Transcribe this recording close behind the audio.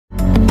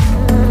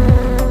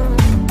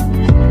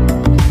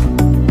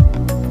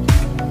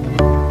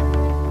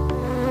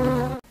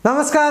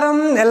നമസ്കാരം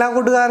എല്ലാ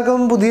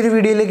കൂട്ടുകാർക്കും പുതിയൊരു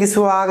വീഡിയോയിലേക്ക്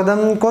സ്വാഗതം.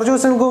 കുറച്ച്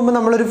ദിവസങ്ങൾക്ക് മുമ്പ്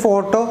നമ്മളൊരു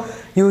ഫോട്ടോ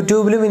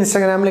യൂട്യൂബിലും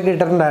ഇൻസ്റ്റാഗ്രാമിലൊക്കെ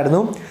ഇട്ടിട്ടുണ്ടായിരുന്നു.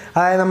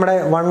 അതായത് നമ്മുടെ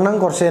വണ്ണം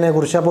കുറച്ചതിനെ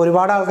കുറിച്ച്. അപ്പോൾ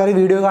ഒരുപാട് ആൾക്കാർ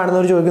വീഡിയോ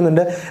കാണുന്നവർ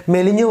ചോദിക്കുന്നുണ്ട്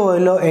മെലിഞ്ഞു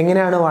പോയല്ലോ,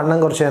 എങ്ങനെയാണ് വണ്ണം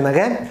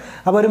കുറച്ചതെന്നൊക്കെ.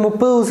 അപ്പോൾ ഒരു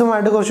 30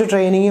 ദിവസമായിട്ട് കുറച്ച്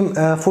ട്രെയിനിങ്ങും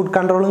ഫുഡ്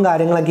കൺട്രോളും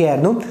കാര്യങ്ങളൊക്കെ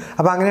ആയിരുന്നു.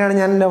 അപ്പോൾ അങ്ങനെയാണ്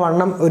ഞാൻ എൻ്റെ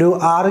വണ്ണം ഒരു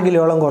 6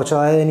 കിലോളം കുറച്ചു.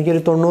 അതായത്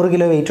എനിക്കൊരു 90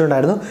 കിലോ വെയിറ്റ്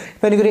ഉണ്ടായിരുന്നു.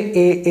 ഇപ്പോൾ എനിക്കൊരു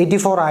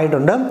 84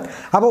 ആയിട്ടുണ്ട്.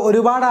 അപ്പോൾ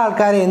ഒരുപാട്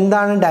ആൾക്കാർ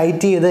എന്താണ്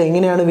ഡയറ്റ് ചെയ്ത്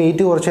എങ്ങനെയാണ്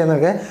വെയിറ്റ്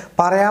കുറച്ചതെന്നൊക്കെ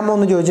പറയാമോ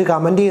എന്ന് ചോദിച്ച്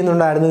കമൻറ്റ്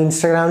ചെയ്യുന്നുണ്ടായിരുന്നു,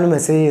 ഇൻസ്റ്റാഗ്രാമിൽ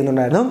മെസ്സേജ്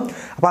ചെയ്യുന്നുണ്ടായിരുന്നു.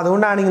 അപ്പോൾ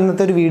അതുകൊണ്ടാണ്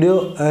ഇന്നത്തെ ഒരു വീഡിയോ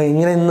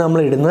ഇന്ന് നമ്മൾ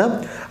ഇടുന്നത്.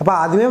 അപ്പോൾ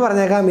ആദ്യമേ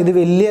പറഞ്ഞേക്കാം, ഇത്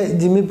വലിയ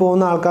ജിമ്മിൽ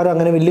പോകുന്ന ആൾക്കാരോ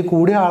അങ്ങനെ വലിയ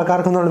കൂടിയ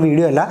ആൾക്കാർക്കൊന്നുള്ള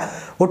വീഡിയോ അല്ല.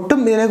 ഒട്ടും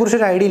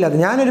ഇതിനെക്കുറിച്ചൊരു ഐഡിയ ഇല്ല.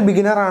 ഞാനൊരു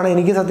ബിഗിനറാണ്.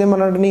 എനിക്ക് സത്യം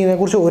പറഞ്ഞിട്ടുണ്ടെങ്കിൽ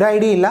ഇതിനെക്കുറിച്ച് ഒരു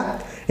ഐഡിയ ഇല്ല.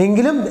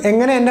 എങ്കിലും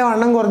എങ്ങനെ എൻ്റെ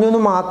വണ്ണം കുറഞ്ഞു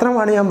എന്ന്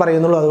മാത്രമാണ് ഞാൻ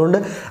പറയുന്നുള്ളൂ. അതുകൊണ്ട്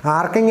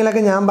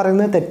ആർക്കെങ്കിലൊക്കെ ഞാൻ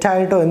പറയുന്നത്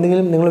തെറ്റായിട്ടോ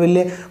എന്തെങ്കിലും നിങ്ങൾ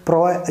വലിയ പ്രോ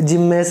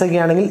ജിമ്മേഴ്സൊക്കെ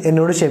ആണെങ്കിൽ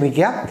എന്നോട്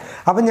ക്ഷമിക്കുക.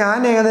 അപ്പം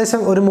ഞാൻ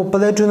ഏകദേശം ഒരു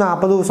 30 to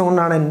 40 ദിവസം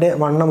കൊണ്ടാണ് എൻ്റെ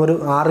വണ്ണം ഒരു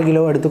 6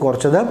 കിലോ എടുത്ത്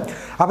കുറച്ചത്.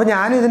 അപ്പോൾ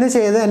ഞാൻ ഇതിന്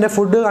ചെയ്ത് എൻ്റെ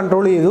ഫുഡ്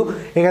കൺട്രോൾ ചെയ്തു.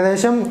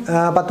 ഏകദേശം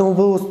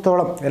 10-30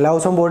 ദിവസത്തോളം, എല്ലാ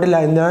ദിവസവും പോയിട്ടില്ല,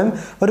 എന്തായാലും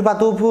ഒരു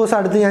 10-30 ദിവസം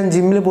അടുത്ത് ഞാൻ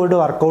ജിമ്മിൽ പോയിട്ട്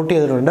വർക്കൗട്ട്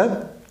ചെയ്തിട്ടുണ്ട്.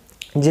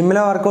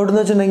 ജിമ്മിലെ വർക്കൗട്ട്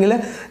എന്ന് വെച്ചിട്ടുണ്ടെങ്കിൽ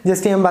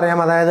ജസ്റ്റ് ഞാൻ പറയാം,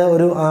 അതായത്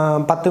ഒരു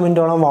 10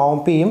 മിനിറ്റോളം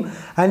വാമപ്പ് ചെയ്യും.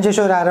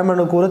 അതിനുശേഷം ഒരു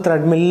അരമണിക്കൂർ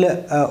ത്രെഡ്മില്ലിൽ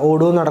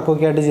ഓടുകയും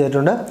നടക്കുകയൊക്കെ ആയിട്ട്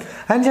ചെയ്തിട്ടുണ്ട്.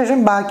 അതിനുശേഷം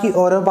ബാക്കി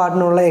ഓരോ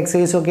പാർട്ടിനുള്ള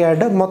എക്സസൈസൊക്കെ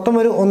ആയിട്ട് മൊത്തം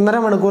ഒരു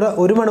 1.5 മണിക്കൂർ,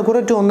 1 മണിക്കൂർ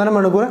to 1.5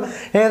 മണിക്കൂർ,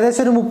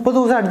 ഏകദേശം ഒരു 30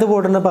 ദിവസം അടുത്ത്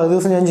പോയിട്ടുണ്ട്. 10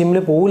 ദിവസം ഞാൻ ജിമ്മിൽ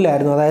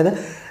പോകില്ലായിരുന്നു. അതായത്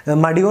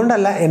മടി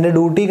കൊണ്ടല്ല, എൻ്റെ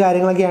ഡ്യൂട്ടി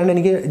കാര്യങ്ങളൊക്കെയാണ്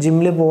എനിക്ക്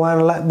ജിമ്മിൽ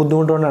പോകാനുള്ള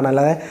ബുദ്ധിമുട്ട് കൊണ്ടാണ്.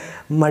 അല്ലാതെ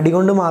മടി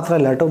കൊണ്ട്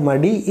മാത്രമല്ല കേട്ടോ.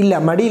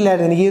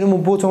 മടിയില്ലായിരുന്നു. എനിക്ക് ഒരു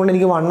 30 ദിവസം കൊണ്ട്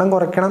എനിക്ക് വണ്ണം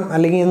കുറയ്ക്കണം,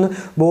 അല്ലെങ്കിൽ ഒന്ന്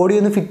ബോഡി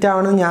ഒന്ന് ഫിറ്റ്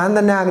ആവണം ഞാൻ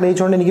തന്നെ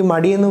ആഗ്രഹിച്ചുകൊണ്ട് എനിക്ക്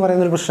മടി എന്ന്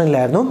പറയുന്നൊരു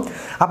പ്രശ്നമില്ലായിരുന്നു.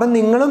 അപ്പം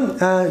നിങ്ങളും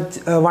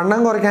വണ്ണം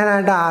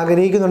കുറയ്ക്കാനായിട്ട്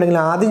ആഗ്രഹിക്കുന്നുണ്ടെങ്കിൽ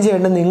ആദ്യം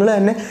ചെയ്യേണ്ടത് നിങ്ങൾ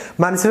തന്നെ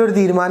മനസ്സിലൊരു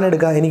തീരുമാനം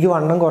എടുക്കുക. എനിക്ക്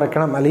വണ്ണം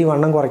കുറയ്ക്കണം, അല്ലെങ്കിൽ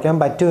വണ്ണം കുറയ്ക്കാൻ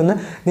പറ്റുമെന്ന്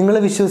നിങ്ങൾ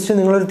വിശ്വസിച്ച്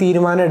നിങ്ങളൊരു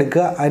തീരുമാനം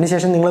എടുക്കുക.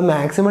 അതിനുശേഷം നിങ്ങൾ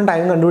മാക്സിമം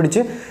ടൈം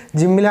കണ്ടുപിടിച്ച്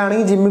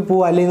ജിമ്മിലാണെങ്കിൽ ജിമ്മിൽ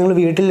പോവുക, അല്ലെങ്കിൽ നിങ്ങൾ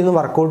വീട്ടിൽ നിന്ന്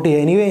വർക്കൗട്ട്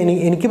ചെയ്യുക.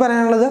 എനിക്ക്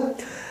പറയാനുള്ളത്,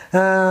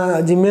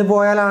 ജിമ്മിൽ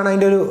പോയാലാണ്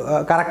അതിൻ്റെ ഒരു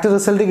കറക്റ്റ്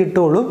റിസൾട്ട്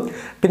കിട്ടുകയുള്ളൂ.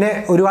 പിന്നെ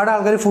ഒരുപാട്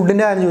ആൾക്കാർ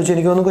ഫുഡിൻ്റെ കാര്യം ചോദിച്ചു.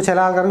 എനിക്ക് തോന്നുന്നു ചില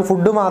ആൾക്കാർക്ക്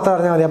ഫുഡ് മാത്രം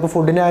അറിഞ്ഞാൽ മതി. അപ്പോൾ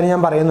ഫുഡിൻ്റെ കാര്യം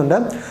ഞാൻ പറയുന്നുണ്ട്.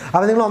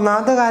 അപ്പോൾ നിങ്ങൾ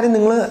ഒന്നാമത്തെ കാര്യം,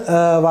 നിങ്ങൾ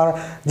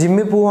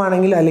ജിമ്മിൽ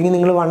പോവുകയാണെങ്കിൽ അല്ലെങ്കിൽ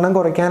നിങ്ങൾ വണ്ണം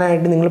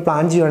കുറയ്ക്കാനായിട്ട് നിങ്ങൾ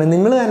പ്ലാൻ ചെയ്യുകയാണെങ്കിൽ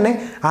നിങ്ങൾ തന്നെ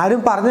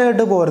ആരും പറഞ്ഞു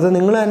കേട്ട് പോകരുത്.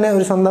 നിങ്ങൾ തന്നെ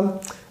ഒരു സ്വന്തം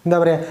എന്താ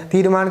പറയുക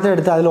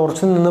തീരുമാനത്തിലെടുത്ത് അതിൽ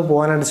ഉറച്ചു നിന്ന്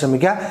പോകാനായിട്ട്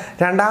ശ്രമിക്കുക.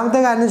 രണ്ടാമത്തെ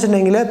കാര്യം എന്ന്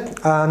വെച്ചിട്ടുണ്ടെങ്കിൽ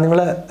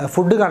നിങ്ങൾ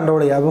ഫുഡ് കൺട്രോൾ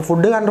ചെയ്യുക. അപ്പോൾ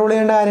ഫുഡ് കൺട്രോൾ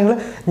ചെയ്യേണ്ട കാര്യങ്ങൾ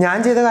ഞാൻ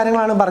ചെയ്ത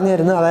കാര്യങ്ങളാണ് പറഞ്ഞു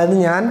തരുന്നത്. അതായത്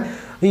ഞാൻ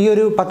ഈ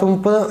ഒരു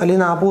 10-30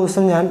 അല്ലെങ്കിൽ 40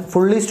 ദിവസം ഞാൻ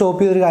ഫുള്ളി സ്റ്റോപ്പ്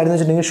ചെയ്തൊരു കാര്യം എന്ന്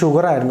വെച്ചിട്ടുണ്ടെങ്കിൽ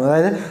ഷുഗറായിരുന്നു.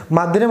 അതായത്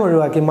മധുരം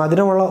ഒഴിവാക്കി.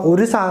 മധുരമുള്ള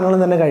ഒരു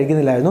സാധനങ്ങളും തന്നെ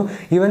കഴിക്കുന്നില്ലായിരുന്നു.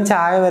 ഈവൻ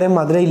ചായ വരെ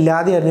മധുരം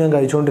ഇല്ലാതെയായിരുന്നു ഞാൻ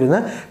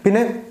കഴിച്ചുകൊണ്ടിരുന്നത്.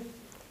 പിന്നെ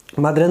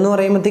മധുരം എന്ന്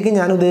പറയുമ്പോഴത്തേക്ക്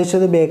ഞാൻ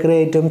ഉദ്ദേശിച്ചത് ബേക്കറി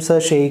ഐറ്റംസ്,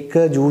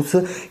 ഷേക്ക്, ജ്യൂസ്,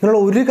 ഇങ്ങനെയുള്ള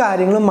ഒരു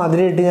കാര്യങ്ങളും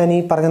മധുരമായിട്ട് ഞാൻ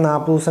ഈ പറഞ്ഞ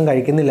 40 ദിവസം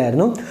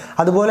കഴിക്കുന്നില്ലായിരുന്നു.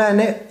 അതുപോലെ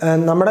തന്നെ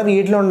നമ്മുടെ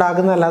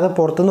വീട്ടിലുണ്ടാക്കുന്ന അല്ലാതെ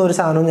പുറത്തുനിന്ന് ഒരു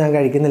സാധനവും ഞാൻ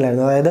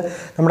കഴിക്കുന്നില്ലായിരുന്നു. അതായത്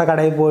നമ്മുടെ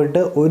കടയിൽ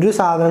പോയിട്ട് ഒരു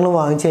സാധനങ്ങളും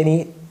വാങ്ങിച്ച് ഇനി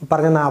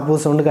പറഞ്ഞ 40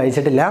 ദിവസം കൊണ്ട്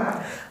കഴിച്ചിട്ടില്ല.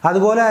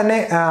 അതുപോലെ തന്നെ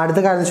അടുത്ത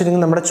കാര്യം എന്ന്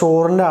വെച്ചിട്ടുണ്ടെങ്കിൽ നമ്മുടെ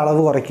ചോറിൻ്റെ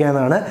അളവ് കുറയ്ക്കുക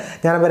എന്നാണ്.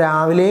 ഞാനപ്പോൾ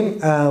രാവിലെയും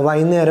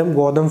വൈകുന്നേരം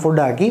ഗോതമ്പ്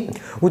ഫുഡാക്കി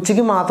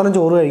ഉച്ചയ്ക്ക് മാത്രം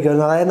ചോറ്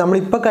കഴിക്കുമായിരുന്നു. അതായത്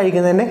നമ്മളിപ്പോൾ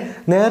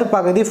കഴിക്കുന്നതിൻ്റെ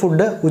പകുതി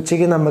ഫുഡ്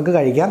ഉച്ചയ്ക്ക് നമുക്ക്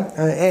കഴിക്കാം.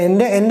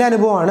 എൻ്റെ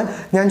അനുഭവമാണ്.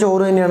 ഞാൻ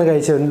ചോറ് തന്നെയാണ്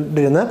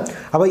കഴിച്ചുകൊണ്ടിരുന്നത്.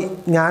 അപ്പോൾ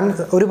ഞാൻ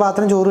ഒരു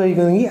പാത്രം ചോറ്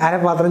കഴിക്കുമെങ്കിൽ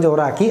അരപ്പാത്രം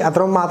ചോറാക്കി.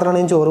 അത്രയും മാത്രമാണ്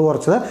ഞാൻ ചോറ്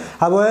കുറച്ചത്.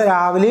 അതുപോലെ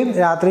രാവിലെയും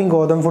രാത്രിയും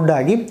ഗോതമ്പ്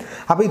ഫുഡാക്കി.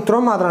 അപ്പോൾ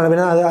ഇത്രയും മാത്രമാണ്.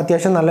 പിന്നെ അത്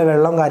അത്യാവശ്യം നല്ല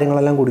വെള്ളം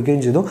കാര്യങ്ങളെല്ലാം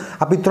കുടിക്കുകയും ചെയ്തു.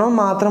 അപ്പോൾ ഇത്രയും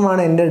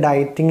മാത്രമാണ് എൻ്റെ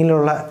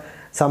ഡയറ്റിങ്ങിലുള്ള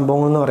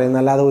സംഭവങ്ങൾ എന്ന് പറയുന്നത്.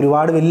 അല്ലാതെ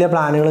ഒരുപാട് വലിയ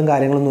പ്ലാനുകളും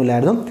കാര്യങ്ങളൊന്നും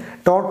ഇല്ലായിരുന്നു.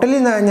 ടോട്ടലി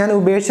ഞാൻ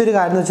ഉപേക്ഷിച്ചൊരു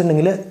കാര്യം എന്ന്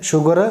വെച്ചിട്ടുണ്ടെങ്കിൽ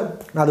ഷുഗർ,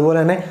 അതുപോലെ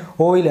തന്നെ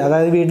ഓയിൽ,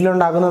 അതായത്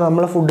വീട്ടിലുണ്ടാക്കുന്ന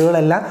നമ്മളെ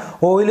ഫുഡുകളെല്ലാം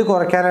ഓയിൽ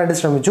കുറയ്ക്കാനായിട്ട്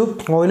ശ്രമിച്ചു.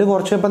 ഓയിൽ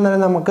കുറച്ചപ്പം തന്നെ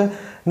നമുക്ക്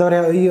എന്താ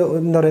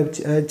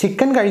പറയുക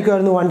chicken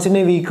കഴിക്കുമായിരുന്നു once in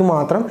A week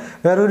മാത്രം.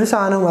 വേറൊരു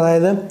സാധനവും,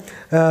 അതായത്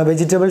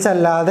വെജിറ്റബിൾസ്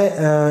അല്ലാതെ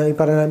ഈ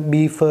പറഞ്ഞ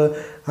ബീഫ്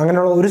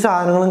അങ്ങനെയുള്ള ഒരു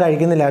സാധനങ്ങളും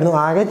കഴിക്കുന്നില്ലായിരുന്നു.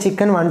 ആകെ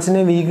chicken once in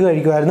A week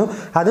കഴിക്കുമായിരുന്നു.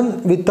 അതും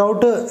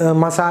വിത്തൗട്ട്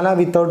മസാല,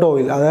 വിത്തൗട്ട്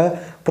ഓയിൽ. അത്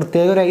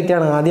പ്രത്യേക ഒരു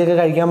ഐറ്റമാണ്. ആദ്യമൊക്കെ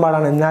കഴിക്കാൻ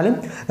പാടാണ്, എന്നാലും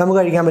നമുക്ക്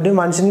കഴിക്കാൻ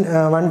പറ്റും.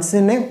 വൺസ്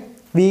ഇൻ എ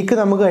വീക്ക്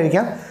നമുക്ക്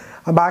കഴിക്കാം.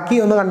 ബാക്കി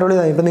ഒന്ന് കൺട്രോൾ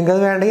ചെയ്താൽ. ഇപ്പം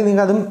നിങ്ങൾക്കത് വേണ്ടെങ്കിൽ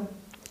നിങ്ങൾക്ക് അതും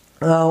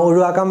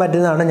ഒഴിവാക്കാൻ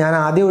പറ്റുന്നതാണ്. ഞാൻ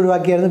ആദ്യം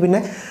ഒഴിവാക്കിയായിരുന്നു, പിന്നെ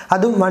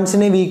അതും വൺസ്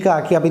ഇൻ എ വീക്ക്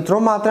ആക്കി. അപ്പോൾ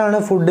ഇത്രയും മാത്രമാണ്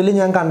ഫുഡിൽ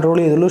ഞാൻ കൺട്രോൾ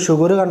ചെയ്തുള്ളൂ.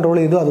 ഷുഗർ കൺട്രോൾ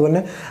ചെയ്തു.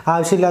 അതുപോലെ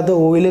ആവശ്യമില്ലാത്ത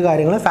ഓയിൽ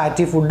കാര്യങ്ങൾ,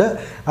 ഫാറ്റി ഫുഡ്,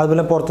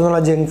 അതുപോലെ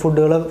പുറത്തുനിന്നുള്ള ജങ്ക്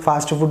ഫുഡുകൾ,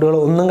 ഫാസ്റ്റ് ഫുഡുകൾ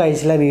ഒന്നും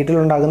കഴിച്ചില്ല.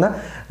 വീട്ടിലുണ്ടാക്കുന്ന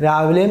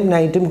രാവിലെയും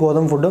നൈറ്റും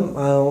ഗോതമ്പ് ഫുഡും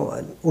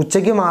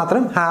ഉച്ചയ്ക്ക്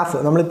മാത്രം ഹാഫ്,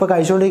 നമ്മളിപ്പോൾ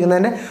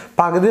കഴിച്ചുകൊണ്ടിരിക്കുന്നതിൻ്റെ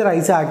പകുതി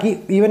റൈസ് ആക്കി.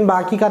 ഈവൻ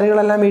ബാക്കി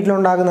കറികളെല്ലാം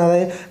വീട്ടിലുണ്ടാക്കുന്നത്,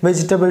 അതായത്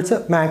വെജിറ്റബിൾസ്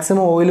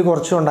മാക്സിമം ഓയിൽ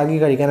കുറച്ച് ഉണ്ടാക്കി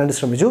കഴിക്കാനായിട്ട്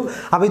ശ്രമിച്ചു.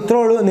 അപ്പോൾ ഇത്രേ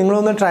ഉള്ളൂ.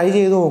 നിങ്ങളൊന്ന് ട്രൈ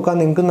ചെയ്ത് നോക്കുക.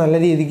 നിങ്ങൾക്ക് നല്ല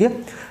രീതിക്ക്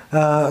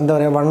എന്താ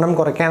പറയുക വണ്ണം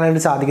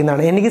കുറയ്ക്കാനായിട്ട്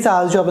സാധിക്കുന്നതാണ്. എനിക്ക്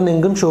സാധിച്ചു, അപ്പോൾ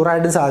നിങ്ങൾക്കും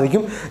ഷുവറായിട്ടും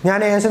സാധിക്കും. ഞാൻ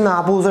ഏകദേശം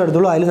 40 ദിവസം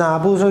എടുത്തുള്ളൂ. അതിൽ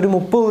 40 ദിവസം ഒരു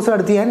 30 ദിവസം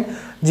അടുത്ത് ഞാൻ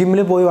ജിമ്മിൽ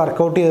പോയി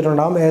വർക്കൗട്ട്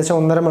ചെയ്തിട്ടുണ്ടാകും. ഏകദേശം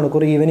 1.5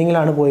 മണിക്കൂർ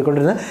ഈവനിങ്ങിലാണ്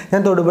പോയിക്കൊണ്ടിരുന്നത്.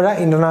 ഞാൻ തൊടുപുഴ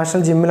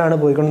ഇൻ്റർനാഷണൽ ജിമ്മിലാണ്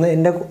പോയിക്കൊണ്ടിരുന്നത്.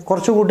 എൻ്റെ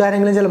കുറച്ച്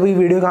കൂട്ടുകാരെങ്കിലും ചിലപ്പോൾ ഈ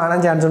വീഡിയോ കാണാൻ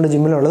ചാൻസ് ഉണ്ട്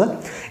ജിമ്മിലുള്ളത്.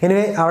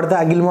 എനിവേ അവിടുത്തെ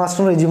അഖിൽ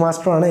മാസ്റ്ററും റിജി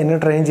മാസ്റ്ററുമാണ് എന്നെ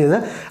ട്രെയിൻ ചെയ്തത്.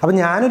 അപ്പോൾ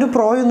ഞാനൊരു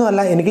പ്രോയൊന്നും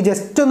അല്ല, എനിക്ക്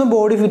ജസ്റ്റ് ഒന്ന്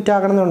ബോഡി ഫിറ്റ്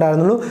ആക്കണം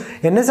എന്നുണ്ടായിരുന്നുള്ളൂ.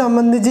 എന്നെ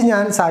സംബന്ധിച്ച്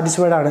ഞാൻ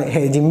സാറ്റിസ്ഫൈഡ് ആണ്.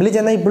 ജിമ്മിൽ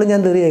ചെന്നാൽ ഇപ്പോഴും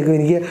ഞാൻ തെറിയേക്കും.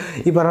 എനിക്ക്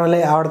ഈ പറഞ്ഞ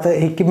പോലെ അവിടുത്തെ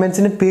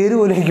എക്യുപ്മെൻറ്റ്സിൻ്റെ പേര്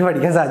പോലും എനിക്ക്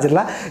പഠിക്കാൻ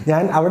സാധിച്ചിട്ടില്ല.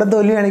 ഞാൻ അവിടെ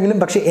തോൽവിയാണെങ്കിലും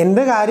പക്ഷേ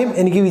എൻ്റെ കാര്യം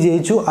എനിക്ക്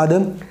വിജയിച്ചു. അത്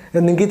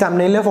നിങ്ങൾക്ക് ഈ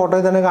തമ്മിലിലെ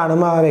ഫോട്ടോയിൽ തന്നെ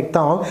കാണുമ്പോൾ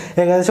വ്യക്തമാവും.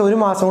 ഏകദേശം ഒരു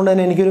മാസം കൊണ്ട്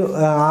തന്നെ എനിക്കൊരു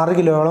 6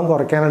 കിലോയോളം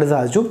കുറയ്ക്കാനായിട്ട്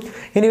സാധിച്ചു.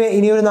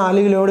 ഇനി ഒരു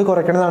 4 കിലോ കൂടി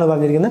കുറയ്ക്കണമെന്നാണ്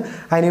പറഞ്ഞിരിക്കുന്നത്.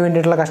 അതിന്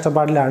വേണ്ടിയിട്ടുള്ള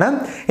കഷ്ടപ്പാടിലാണ്.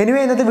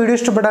 ഇന്നത്തെ വീഡിയോ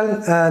ഇഷ്ടപ്പെട്ടാൽ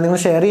നിങ്ങൾ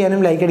ഷെയർ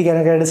ചെയ്യാനും ലൈക്ക്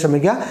അടിക്കാനൊക്കെ ആയിട്ട്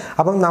ശ്രമിക്കുക.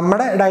 അപ്പം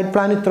നമ്മുടെ ഡയറ്റ്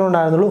പ്ലാൻ ഇത്ര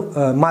ഉണ്ടായിരുന്നുള്ളൂ.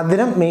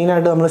 മധുരം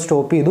മെയിനായിട്ട് നമ്മൾ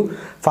സ്റ്റോപ്പ് ചെയ്തു.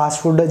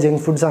 ഫാസ്റ്റ് ഫുഡ്,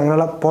 ജങ്ക് ഫുഡ്സ്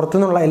അങ്ങനെയുള്ള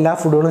പുറത്തുനിന്നുള്ള എല്ലാ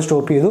ഫുഡുകളും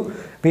സ്റ്റോപ്പ് ചെയ്തു.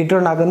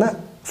 വീട്ടിലുണ്ടാക്കുന്ന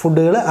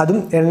ഫുഡുകൾ അതും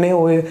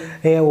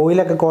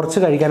ഓയിലൊക്കെ കുറച്ച്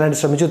കഴിക്കാനായിട്ട്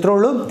ശ്രമിച്ചു. ഇത്രേ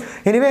ഉള്ളൂ.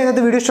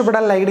 ഇന്നത്തെ വീഡിയോ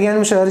ഇഷ്ടപ്പെട്ടാൽ ലൈക്ക്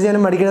അടിക്കാനും ഷെയർ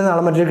ചെയ്യാനും മടിക്കണം.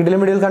 നാളെ മറ്റൊരു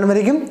കിടിലൻ വീഡിയോയിൽ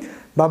കാണുമ്പോഴേക്കും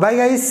ബൈ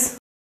ഗൈസ്.